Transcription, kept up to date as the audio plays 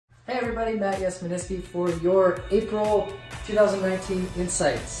everybody, Matt Yesmaniski for your April 2019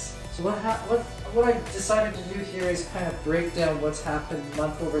 insights. So what I decided to do here is kind of break down what's happened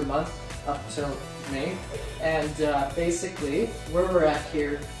month over month up till May, and basically where we're at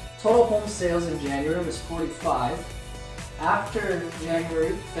here. Total home sales in January was 45. After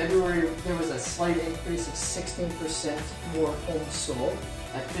January, February, there was a slight increase of 16% more homes sold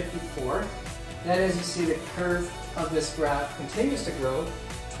at 54. Then as you see, the curve of this graph continues to grow.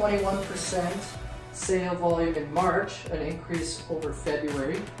 21% sale volume in March, an increase over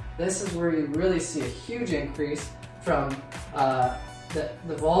February. This is where you really see a huge increase from the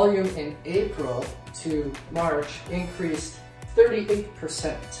volume in April to March increased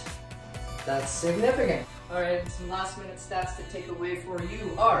 38%. That's significant. All right, some last minute stats to take away for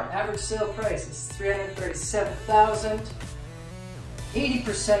you are average sale price is $337,000.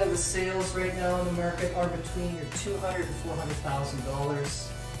 80% of the sales right now in the market are between your $200,000 and $400,000,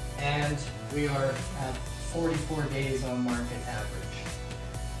 and we are at 44 days on market average.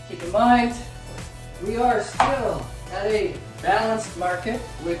 Keep in mind, we are still at a balanced market,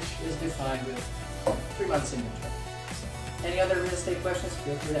 which is defined with 3 months inventory. Any other real estate questions,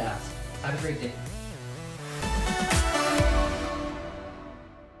 feel free to ask. Have a great day.